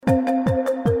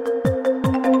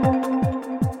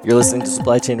You're listening to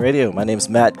Supply Chain Radio. My name's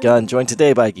Matt Gunn, joined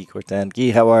today by Guy Courtin.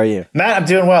 Guy, how are you? Matt, I'm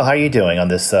doing well. How are you doing on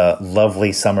this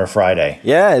lovely summer Friday?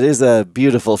 Yeah, it is a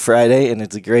beautiful Friday, and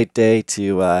it's a great day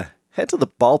to head to the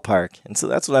ballpark. And so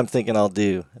that's what I'm thinking I'll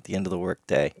do at the end of the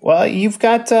workday. Well, you've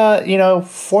got,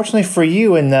 fortunately for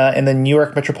you in the New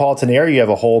York metropolitan area, you have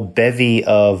a whole bevy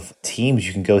of teams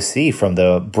you can go see, from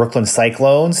the Brooklyn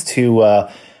Cyclones to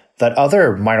that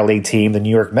other minor league team, the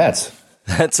New York Mets.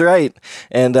 That's right.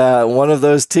 And one of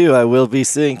those two I will be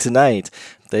seeing tonight.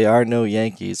 They are no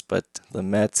Yankees, but the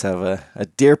Mets have a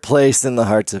dear place in the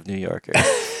hearts of New Yorkers.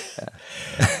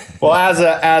 Well,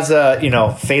 as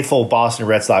a faithful Boston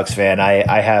Red Sox fan,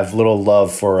 I have little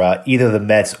love for either the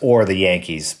Mets or the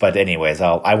Yankees. But anyways,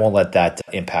 I won't let that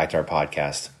impact our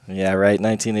podcast. Yeah, right.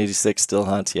 1986 still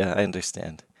haunts you. I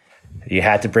understand. You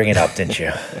had to bring it up, didn't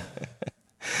you?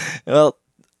 Well,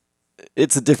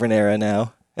 it's a different era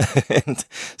now. And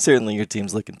certainly your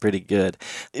team's looking pretty good.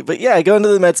 But yeah, going to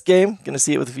the Mets game, going to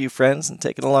see it with a few friends and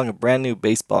taking along a brand new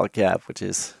baseball cap, which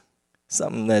is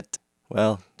something that,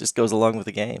 well, just goes along with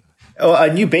the game. Oh,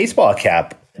 a new baseball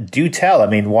cap. Do tell. I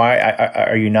mean, why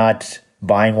are you not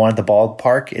buying one at the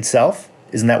ballpark itself?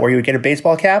 Isn't that where you would get a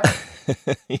baseball cap?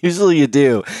 Usually you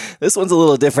do. This one's a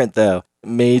little different, though.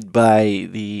 Made by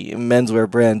the menswear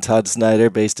brand Todd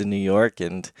Snyder, based in New York,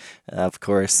 and of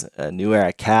course, a New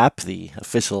Era cap, the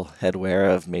official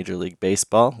headwear of Major League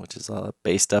Baseball, which is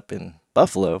based up in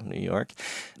Buffalo, New York.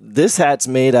 This hat's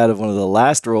made out of one of the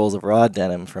last rolls of raw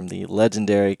denim from the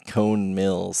legendary Cone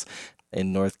Mills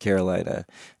in North Carolina.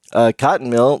 A cotton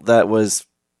mill that was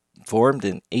formed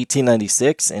in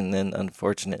 1896 and then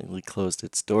unfortunately closed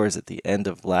its doors at the end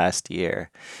of last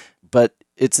year. But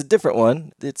it's a different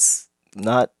one. It's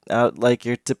not out like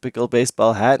your typical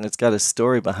baseball hat, and it's got a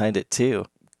story behind it too.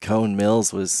 Cone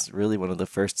Mills was really one of the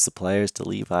first suppliers to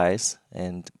Levi's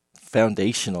and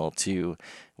foundational to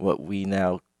what we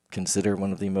now consider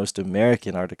one of the most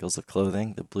American articles of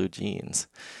clothing, the blue jeans.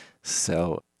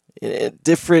 So, a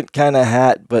different kind of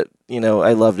hat, but,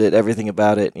 I loved it. Everything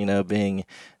about it, being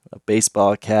a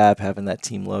baseball cap, having that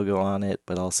team logo on it,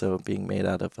 but also being made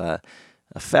out of a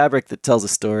fabric that tells a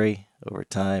story over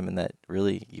time, and that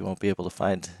really you won't be able to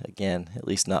find again, at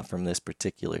least not from this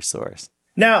particular source.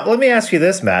 Now, let me ask you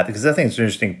this, Matt, because I think it's an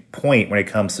interesting point when it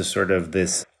comes to sort of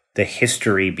the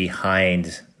history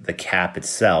behind the cap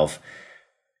itself.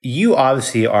 You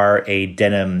obviously are a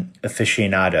denim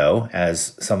aficionado,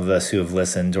 as some of us who have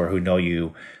listened or who know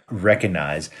you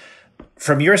recognize.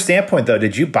 From your standpoint, though,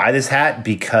 did you buy this hat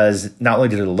because not only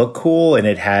did it look cool and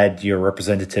it had your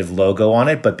representative logo on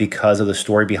it, but because of the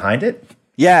story behind it?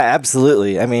 Yeah,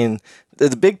 absolutely. I mean,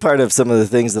 the big part of some of the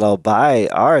things that I'll buy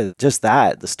are just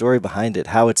that, the story behind it,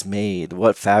 how it's made,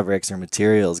 what fabrics or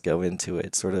materials go into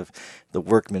it, sort of the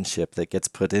workmanship that gets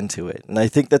put into it. And I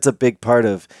think that's a big part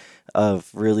of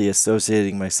really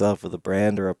associating myself with a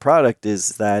brand or a product,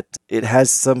 is that it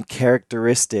has some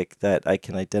characteristic that I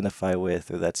can identify with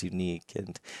or that's unique.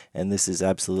 And this is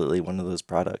absolutely one of those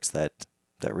products that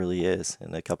really is,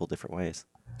 in a couple different ways.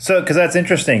 So, because that's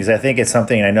interesting, because I think it's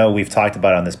something I know we've talked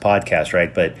about on this podcast,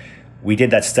 right? But we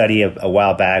did that study a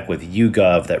while back with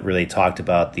YouGov that really talked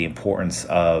about the importance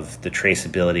of the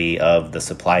traceability of the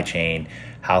supply chain,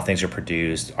 how things are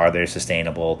produced, are they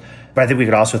sustainable? But I think we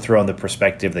could also throw in the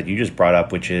perspective that you just brought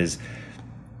up, which is,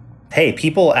 hey,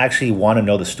 people actually want to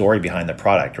know the story behind the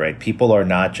product, right? People are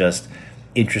not just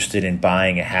interested in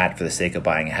buying a hat for the sake of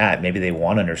buying a hat. Maybe they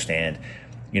want to understand,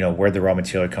 where the raw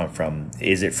material come from.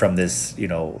 Is it from this,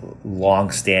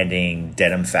 long-standing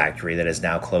denim factory that is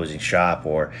now closing shop?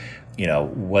 Or,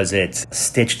 was it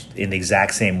stitched in the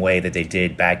exact same way that they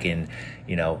did back in,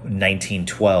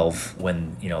 1912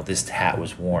 when, this hat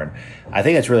was worn? I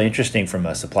think that's really interesting from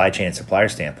a supply chain and supplier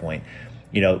standpoint.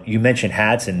 You mentioned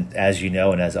hats, and as you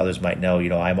know, and as others might know,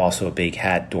 I'm also a big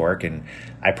hat dork, and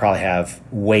I probably have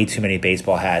way too many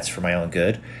baseball hats for my own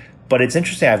good. But it's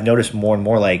interesting. I've noticed more and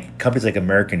more, like companies like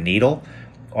American Needle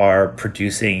are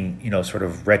producing, sort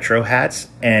of retro hats.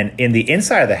 And in the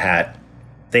inside of the hat,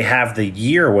 they have the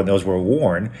year when those were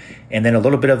worn, and then a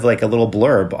little bit of like a little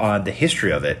blurb on the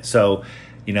history of it. So,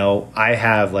 I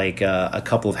have like a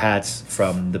couple of hats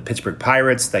from the Pittsburgh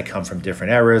Pirates that come from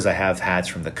different eras. I have hats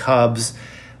from the Cubs,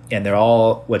 and they're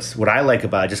all, what I like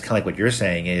about it, just kind of like what you're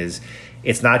saying, is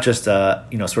it's not just a,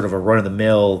 sort of a run of the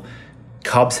mill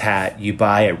Cubs hat you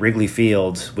buy at Wrigley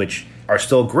Field, which are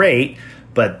still great,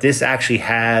 but this actually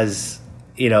has,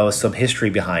 some history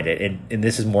behind it. And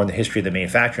this is more in the history of the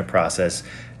manufacturing process,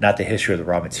 not the history of the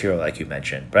raw material like you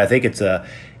mentioned. But I think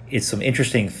it's some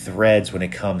interesting threads when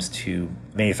it comes to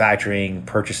manufacturing,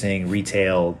 purchasing,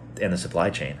 retail, and the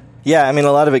supply chain. Yeah, I mean,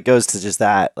 a lot of it goes to just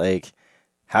that, like,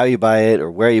 how you buy it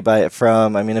or where you buy it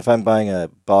from. I mean, if I'm buying a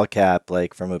ball cap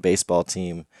like from a baseball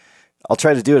team, I'll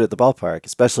try to do it at the ballpark,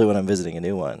 especially when I'm visiting a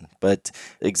new one. But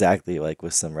exactly like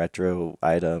with some retro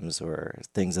items or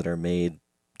things that are made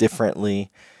differently,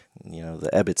 the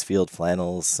Ebbets Field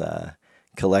flannels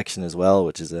collection as well,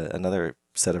 which is another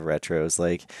set of retros.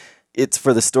 Like, it's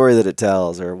for the story that it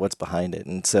tells or what's behind it.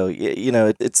 And so,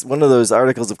 it's one of those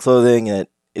articles of clothing that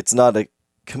it's not a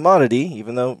commodity,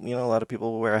 even though, a lot of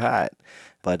people will wear a hat,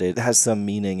 but it has some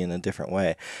meaning in a different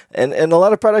way. And a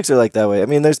lot of products are like that way. I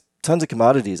mean, there's tons of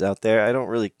commodities out there. I don't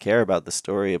really care about the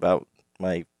story about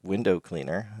my window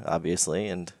cleaner, obviously,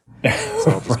 and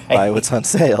so I'll just buy what's on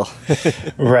sale.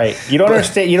 Right. You don't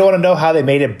understand. You don't want to know how they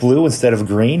made it blue instead of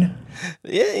green?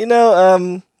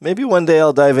 Yeah, maybe one day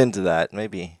I'll dive into that,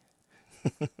 maybe.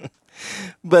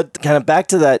 But kind of back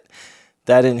to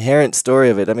that inherent story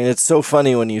of it. I mean, it's so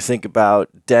funny when you think about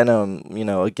denim.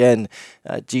 Again,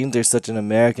 jeans are such an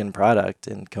American product,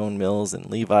 and Cone Mills and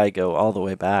Levi go all the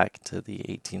way back to the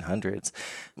 1800s,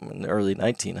 and the early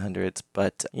 1900s.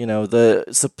 But, the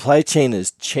supply chain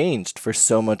has changed for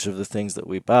so much of the things that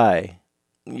we buy.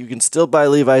 You can still buy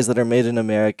Levi's that are made in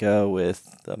America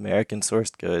with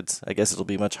American-sourced goods. I guess it'll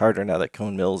be much harder now that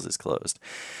Cone Mills is closed.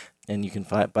 And you can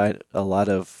buy a lot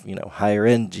of, higher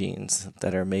end jeans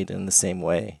that are made in the same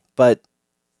way. But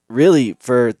really,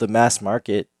 for the mass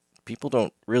market, people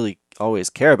don't really always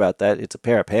care about that. It's a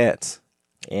pair of pants.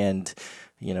 And,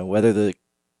 whether the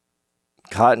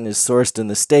cotton is sourced in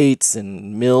the States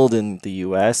and milled in the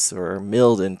US or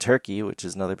milled in Turkey, which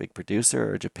is another big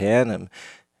producer, or Japan,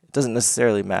 it doesn't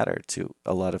necessarily matter to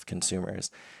a lot of consumers.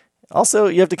 Also,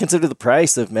 you have to consider the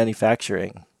price of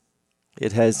manufacturing.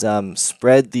 It has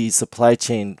spread the supply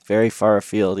chain very far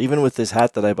afield. Even with this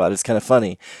hat that I bought, it's kind of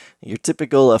funny. Your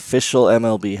typical official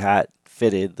MLB hat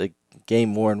fitted, the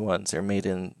game-worn ones, are made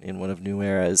in one of New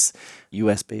Era's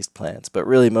U.S.-based plants. But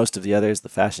really, most of the others, the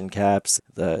fashion caps,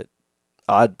 the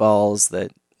oddballs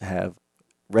that have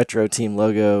retro team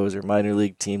logos or minor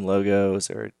league team logos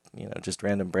or just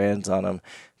random brands on them,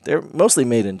 they're mostly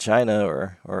made in China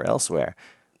or elsewhere.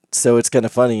 So it's kind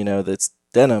of funny, that's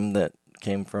denim that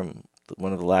came from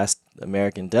one of the last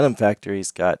American denim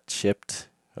factories got shipped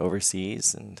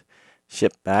overseas and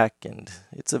shipped back, and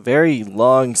it's a very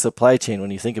long supply chain when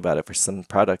you think about it for some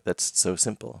product that's so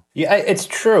simple. Yeah, it's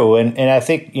true, and I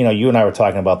think you and I were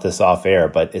talking about this off air,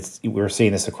 but we're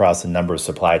seeing this across a number of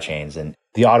supply chains, and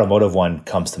the automotive one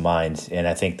comes to mind. And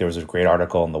I think there was a great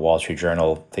article in the Wall Street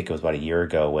Journal, I think it was about a year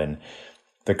ago, when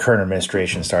the current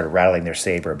administration started rattling their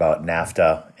saber about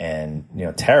NAFTA and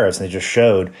tariffs, and they just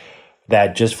showed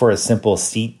that just for a simple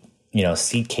seat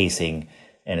casing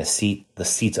and the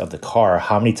seats of the car,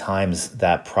 how many times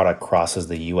that product crosses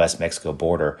the U.S.-Mexico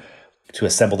border to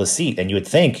assemble the seat. And you would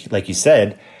think, like you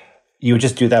said, you would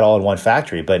just do that all in one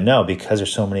factory. But no, because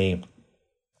there's so many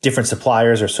different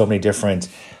suppliers or so many different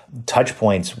touch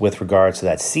points with regards to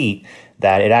that seat,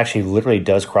 that it actually literally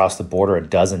does cross the border a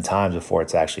dozen times before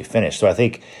it's actually finished. So I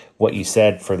think what you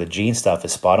said for the jean stuff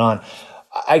is spot on.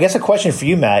 I guess a question for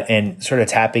you, Matt, and sort of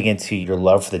tapping into your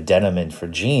love for the denim and for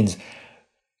jeans,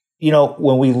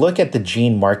 when we look at the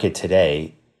jean market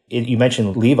today, you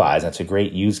mentioned Levi's, that's a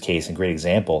great use case and great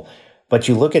example, but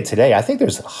you look at today, I think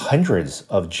there's hundreds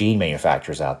of jean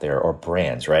manufacturers out there or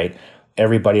brands, right?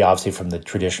 Everybody obviously from the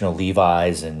traditional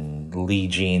Levi's and Lee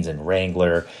jeans and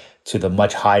Wrangler to the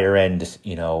much higher end,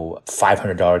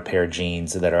 $500 pair of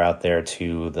jeans that are out there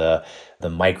to the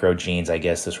micro jeans, I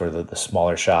guess, the sort of the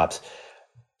smaller shops.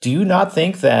 Do you not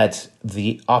think that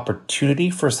the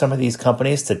opportunity for some of these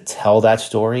companies to tell that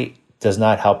story does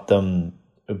not help them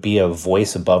be a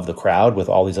voice above the crowd with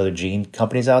all these other jean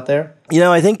companies out there?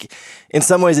 I think in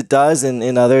some ways it does, and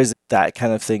in others that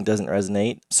kind of thing doesn't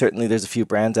resonate. Certainly there's a few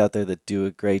brands out there that do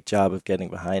a great job of getting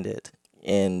behind it.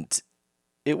 And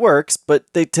it works, but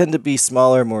they tend to be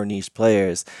smaller, more niche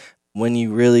players. When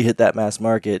you really hit that mass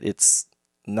market, it's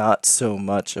not so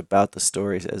much about the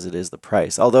stories as it is the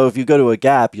price. Although if you go to a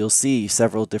Gap, you'll see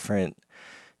several different,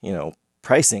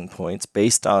 pricing points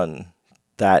based on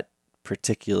that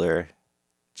particular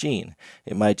jean.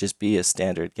 It might just be a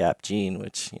standard Gap jean,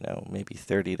 which, maybe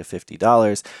 $30 to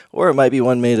 $50, or it might be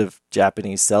one made of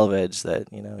Japanese selvage that,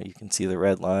 you can see the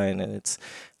red line and it's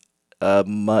a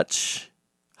much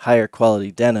higher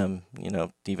quality denim,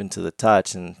 even to the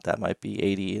touch, and that might be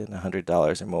 $80 and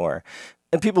 $100 or more.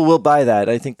 And people will buy that.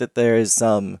 I think that there is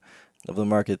some of the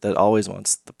market that always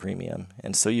wants the premium.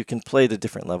 And so you can play to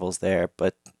different levels there,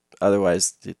 but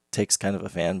otherwise it takes kind of a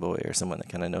fanboy or someone that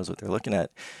kind of knows what they're looking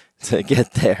at to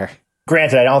get there.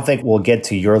 Granted, I don't think we'll get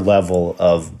to your level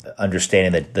of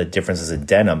understanding the differences in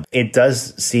denim. It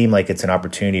does seem like it's an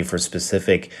opportunity for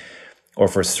specific or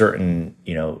for certain,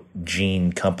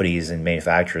 jean companies and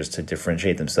manufacturers to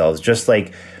differentiate themselves. Just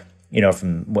like,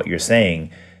 from what you're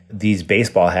saying, these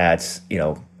baseball hats,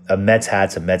 a Mets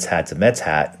hat's a Mets hat's a Mets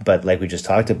hat. But like we just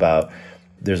talked about,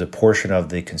 there's a portion of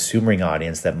the consuming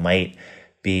audience that might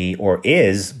be or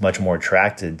is much more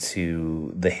attracted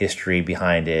to the history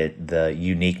behind it, the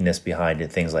uniqueness behind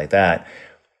it, things like that.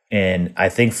 And I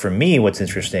think for me, what's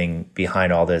interesting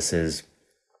behind all this is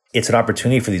it's an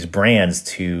opportunity for these brands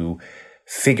to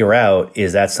figure out,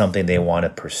 is that something they want to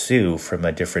pursue from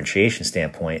a differentiation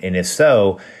standpoint? And if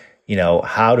so,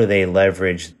 how do they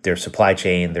leverage their supply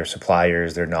chain, their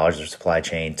suppliers, their knowledge of their supply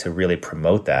chain to really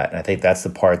promote that? And I think that's the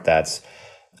part that's,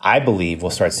 I believe,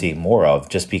 we'll start seeing more of,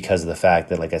 just because of the fact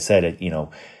that, like I said,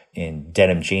 in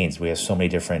denim jeans, we have so many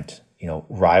different,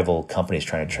 rival companies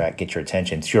trying to get your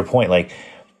attention. To your point, like,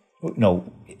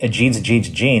 a jean's a jean's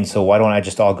a jean. So why don't I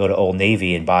just all go to Old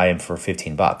Navy and buy them for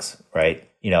 $15, right?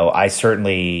 I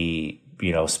certainly,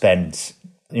 spend,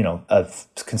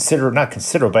 not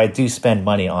consider, but I do spend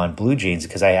money on blue jeans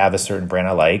because I have a certain brand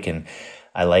I like, and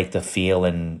I like the feel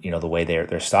and, the way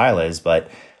their style is, but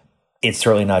it's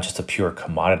certainly not just a pure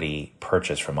commodity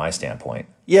purchase from my standpoint.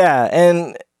 Yeah,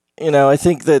 and I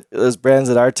think that those brands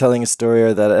that are telling a story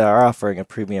or that are offering a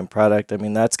premium product, I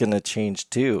mean, that's going to change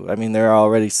too. I mean, there are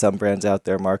already some brands out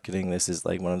there marketing this is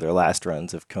like one of their last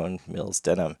runs of Cone Mills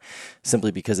denim,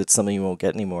 simply because it's something you won't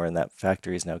get anymore, and that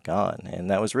factory is now gone. And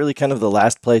that was really kind of the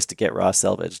last place to get raw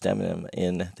selvage denim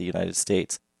in the United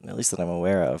States, at least that I'm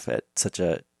aware of, at such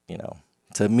a,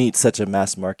 to meet such a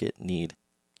mass market need.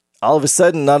 All of a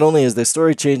sudden, not only is their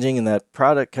story changing and that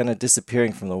product kind of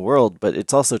disappearing from the world, but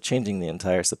it's also changing the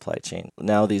entire supply chain.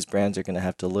 Now these brands are going to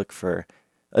have to look for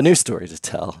a new story to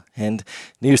tell and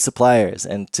new suppliers,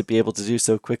 and to be able to do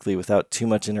so quickly without too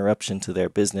much interruption to their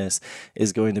business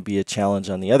is going to be a challenge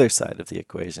on the other side of the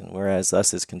equation. Whereas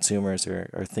us as consumers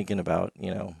are thinking about,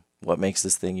 what makes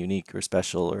this thing unique or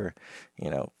special or,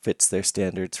 fits their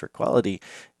standards for quality.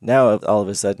 Now, all of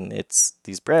a sudden, it's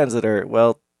these brands that are,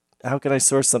 well, how can I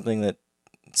source something that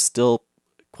still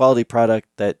quality product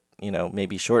that,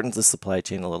 maybe shortens the supply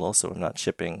chain a little, so I'm not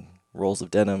shipping rolls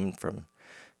of denim from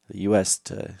the US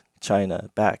to China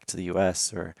back to the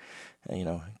US, or,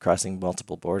 crossing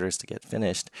multiple borders to get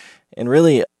finished. And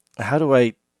really, how do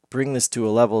I bring this to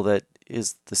a level that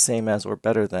is the same as or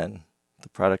better than the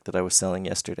product that I was selling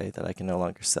yesterday that I can no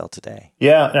longer sell today?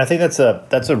 Yeah, and I think that's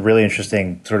a really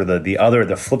interesting sort of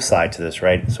the flip side to this,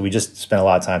 right? So we just spent a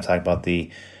lot of time talking about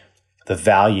the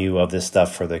value of this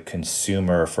stuff for the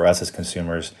consumer, for us as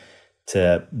consumers,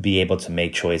 to be able to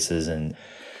make choices and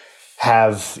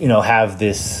have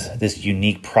this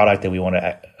unique product that we want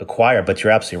to acquire. But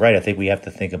you're absolutely right. I think we have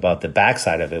to think about the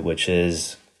backside of it, which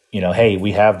is, hey,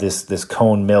 we have this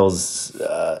Cone Mills,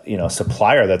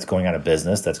 supplier that's going out of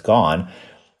business, that's gone.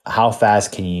 How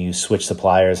fast can you switch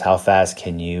suppliers? How fast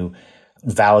can you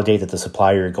validate that the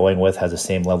supplier you're going with has the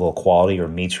same level of quality or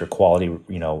meets your quality,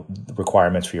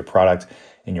 requirements for your product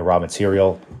and your raw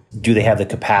material? Do they have the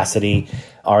capacity?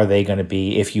 Are they going to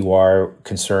be, if you are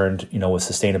concerned, with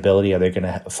sustainability, are they going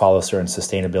to follow certain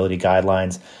sustainability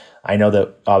guidelines? I know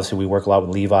that obviously we work a lot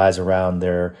with Levi's around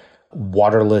their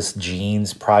waterless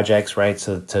jeans projects, right?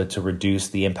 So to reduce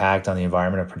the impact on the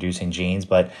environment of producing jeans.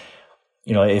 But,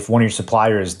 if one of your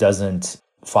suppliers doesn't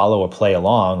follow or play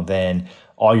along, then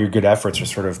all your good efforts are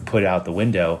sort of put out the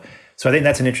window. So I think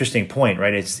that's an interesting point,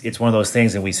 right? It's one of those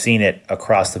things, and we've seen it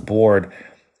across the board.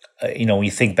 When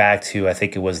you think back to, I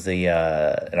think it was the,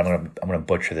 and I'm gonna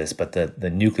butcher this, but the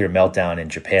nuclear meltdown in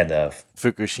Japan, the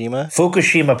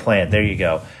Fukushima plant. There you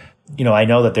go. I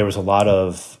know that there was a lot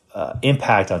of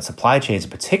impact on supply chains, in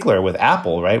particular with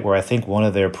Apple, right? Where I think one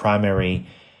of their primary,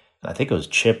 I think it was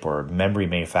chip or memory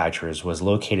manufacturers, was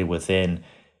located within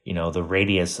the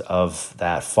radius of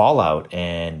that fallout,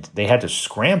 and they had to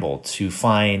scramble to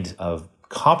find a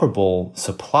comparable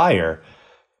supplier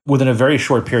within a very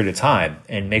short period of time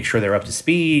and make sure they're up to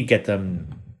speed, get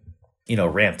them,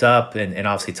 ramped up, and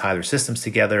obviously tie their systems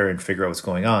together and figure out what's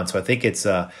going on. So I think it's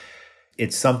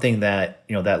something that,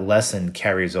 that lesson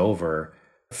carries over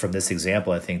from this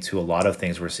example, I think, to a lot of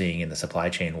things we're seeing in the supply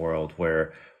chain world,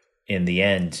 where in the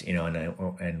end,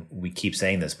 and we keep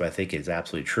saying this, but I think it's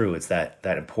absolutely true. It's that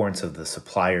importance of the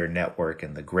supplier network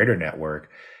and the greater network,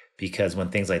 because when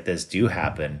things like this do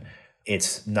happen,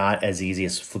 it's not as easy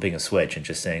as flipping a switch and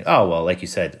just saying, oh, well, like you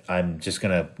said, I'm just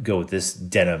going to go with this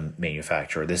denim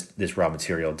manufacturer, this raw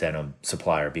material denim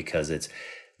supplier, because it's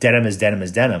denim is denim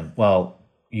is denim. Well,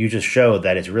 you just showed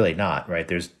that it's really not, right?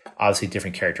 There's obviously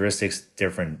different characteristics,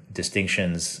 different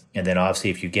distinctions. And then obviously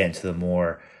if you get into the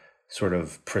more sort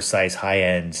of precise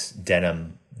high-end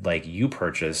denim like you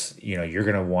purchase, you're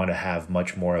going to want to have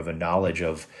much more of a knowledge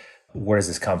of where does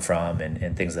this come from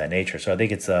and things of that nature. So I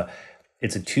think it's a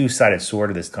two-sided sword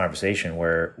of this conversation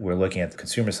where we're looking at the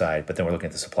consumer side, but then we're looking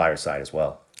at the supplier side as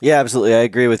well. Yeah, absolutely. I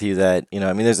agree with you that,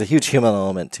 there's a huge human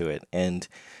element to it. And,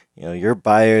 your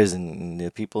buyers and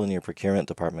the people in your procurement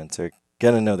departments are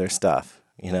going to know their stuff.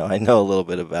 I know a little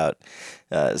bit about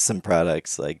some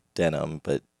products like denim,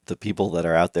 but the people that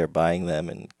are out there buying them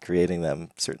and creating them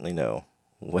certainly know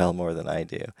well more than I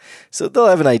do. So they'll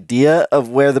have an idea of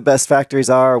where the best factories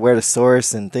are, where to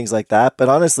source and things like that. But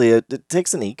honestly, it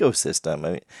takes an ecosystem.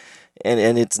 I mean,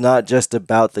 and it's not just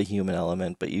about the human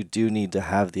element, but you do need to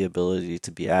have the ability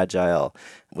to be agile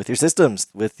with your systems,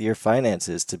 with your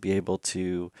finances, to be able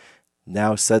to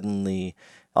now suddenly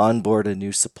onboard a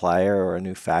new supplier or a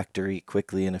new factory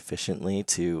quickly and efficiently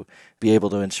to be able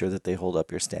to ensure that they hold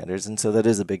up your standards. And so that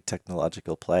is a big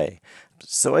technological play.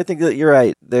 So I think that you're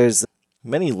right. There's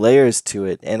many layers to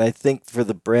it. And I think for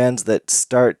the brands that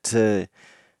start to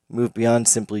move beyond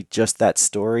simply just that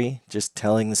story, just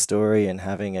telling the story and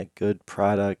having a good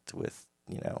product with,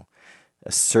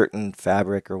 a certain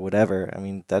fabric or whatever, I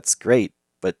mean, that's great.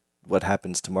 But what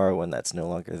happens tomorrow when that's no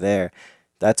longer there?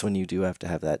 That's when you do have to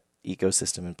have that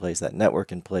ecosystem in place, that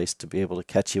network in place to be able to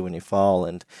catch you when you fall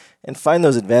and find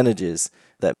those advantages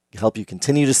that help you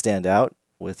continue to stand out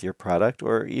with your product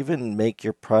or even make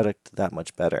your product that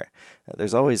much better.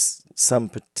 There's always some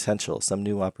potential, some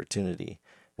new opportunity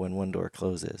when one door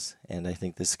closes. And I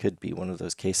think this could be one of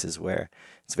those cases where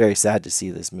it's very sad to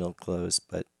see this mill close,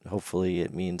 but hopefully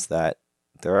it means that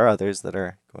there are others that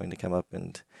are going to come up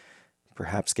and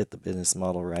perhaps get the business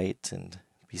model right and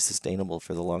be sustainable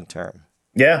for the long term.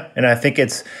 Yeah, and I think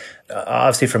it's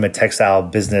obviously from a textile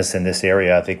business in this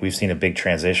area, I think we've seen a big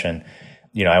transition.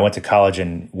 I went to college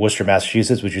in Worcester,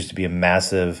 Massachusetts, which used to be a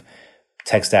massive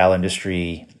textile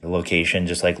industry location,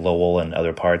 just like Lowell and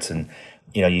other parts. And,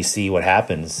 you see what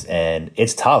happens and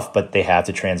it's tough, but they have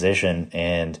to transition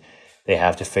and they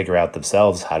have to figure out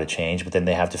themselves how to change. But then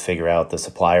they have to figure out the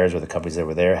suppliers or the companies that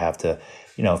were there have to,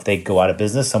 if they go out of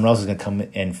business, someone else is going to come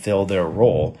and fill their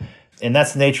role. And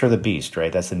that's the nature of the beast,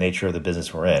 right? That's the nature of the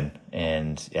business we're in.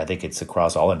 And I think it's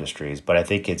across all industries. But I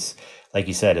think it's, like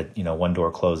you said, one door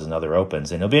closes, another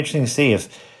opens. And it'll be interesting to see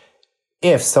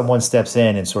if someone steps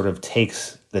in and sort of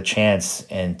takes the chance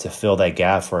and to fill that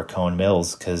gap for a Cone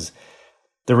Mills. Because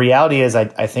the reality is I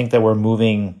think that we're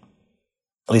moving,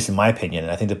 at least in my opinion,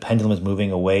 and I think the pendulum is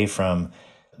moving away from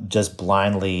just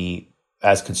blindly,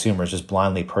 as consumers, just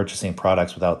blindly purchasing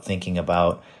products without thinking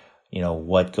about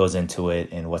what goes into it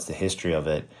and what's the history of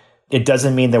it. It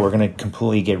doesn't mean that we're going to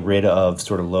completely get rid of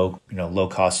sort of low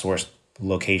cost source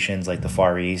locations like the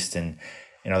Far East and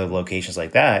other locations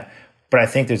like that. But I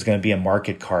think there's going to be a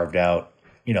market carved out,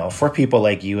 for people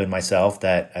like you and myself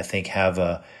that I think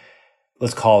have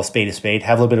let's call a spade,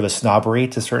 have a little bit of a snobbery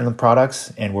to certain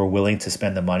products and we're willing to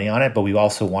spend the money on it. But we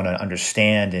also want to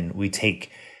understand and we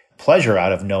take pleasure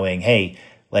out of knowing, hey,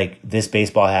 like this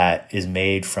baseball hat is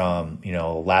made from,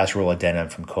 last roll of denim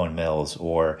from Cone Mills,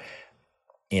 or,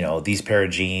 these pair of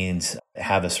jeans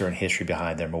have a certain history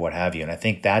behind them or what have you. And I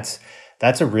think that's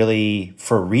a really,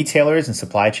 for retailers and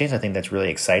supply chains, I think that's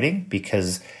really exciting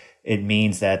because it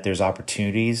means that there's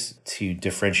opportunities to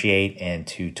differentiate and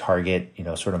to target,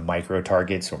 sort of micro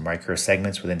targets or micro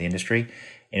segments within the industry.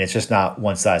 And it's just not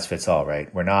one size fits all,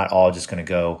 right? We're not all just going to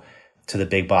go to the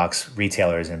big box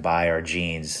retailers and buy our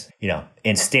jeans,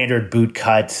 in standard boot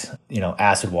cut,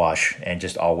 acid wash and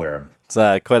just all wear them.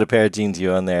 It's quite a pair of jeans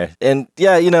you own there. And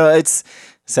yeah, it's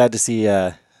sad to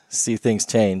see things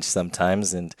change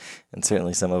sometimes. And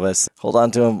certainly some of us hold on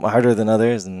to them harder than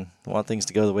others and want things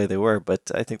to go the way they were.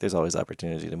 But I think there's always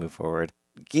opportunity to move forward.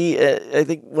 Guy, I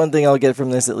think one thing I'll get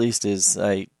from this at least is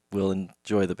I will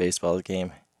enjoy the baseball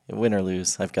game. Win or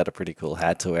lose, I've got a pretty cool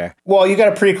hat to wear. Well, you got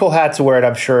a pretty cool hat to wear, and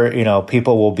I'm sure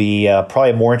people will be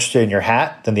probably more interested in your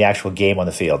hat than the actual game on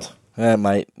the field. That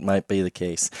might be the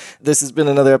case. This has been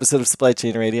another episode of Supply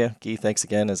Chain Radio. Guy, thanks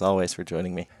again, as always, for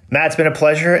joining me. Matt, it's been a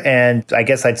pleasure, and I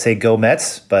guess I'd say go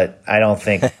Mets, but I don't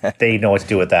think they know what to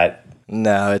do with that.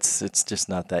 No, it's just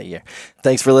not that year.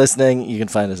 Thanks for listening. You can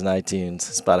find us on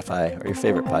iTunes, Spotify, or your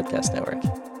favorite podcast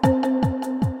network.